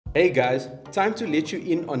Hey guys, time to let you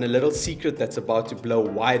in on a little secret that's about to blow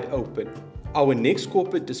wide open. Our next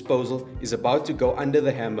corporate disposal is about to go under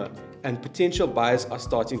the hammer and potential buyers are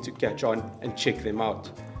starting to catch on and check them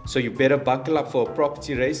out. So you better buckle up for a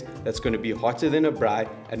property race that's going to be hotter than a braai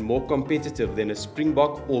and more competitive than a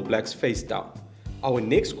Springbok All Blacks face down. Our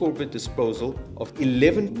next corporate disposal of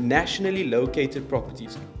 11 nationally located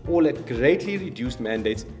properties, all at greatly reduced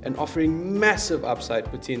mandates and offering massive upside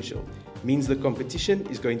potential, means the competition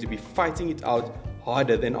is going to be fighting it out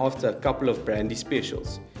harder than after a couple of brandy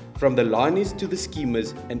specials. From the larneys to the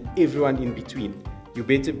schemers and everyone in between, you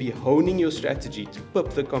better be honing your strategy to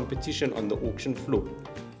pip the competition on the auction floor.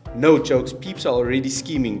 No jokes, peeps are already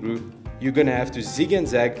scheming, bro. You're gonna have to zig and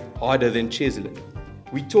zag harder than Cheslin.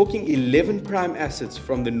 We're talking 11 prime assets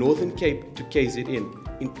from the Northern Cape to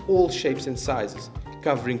KZN in all shapes and sizes,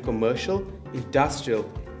 covering commercial, industrial,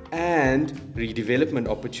 and redevelopment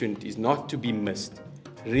opportunities not to be missed.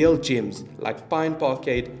 Real gems like Pine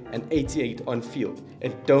Parkade and 88 on Field,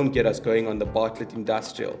 and don't get us going on the Bartlett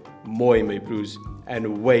Industrial, Mooi my bros,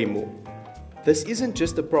 and way more. This isn't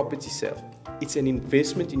just a property sale, it's an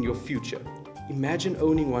investment in your future. Imagine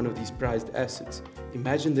owning one of these prized assets.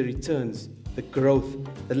 Imagine the returns, the growth,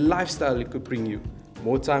 the lifestyle it could bring you.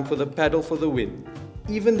 More time for the paddle for the win.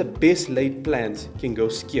 Even the best laid plans can go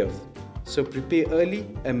skiff. So prepare early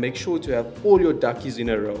and make sure to have all your duckies in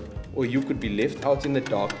a row, or you could be left out in the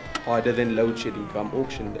dark harder than load shedding come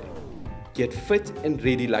auction day. Get fit and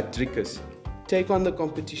ready like Drickers. Take on the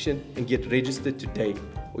competition and get registered today,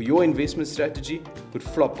 or your investment strategy could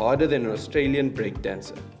flop harder than an Australian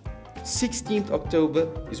breakdancer. 16th October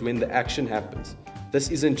is when the action happens. This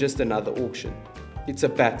isn't just another auction. It's a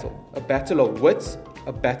battle of wits,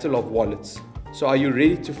 a battle of wallets. So are you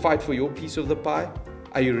ready to fight for your piece of the pie?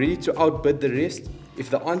 Are you ready to outbid the rest? If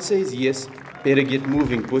the answer is yes, better get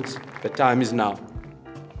moving, boots. The time is now.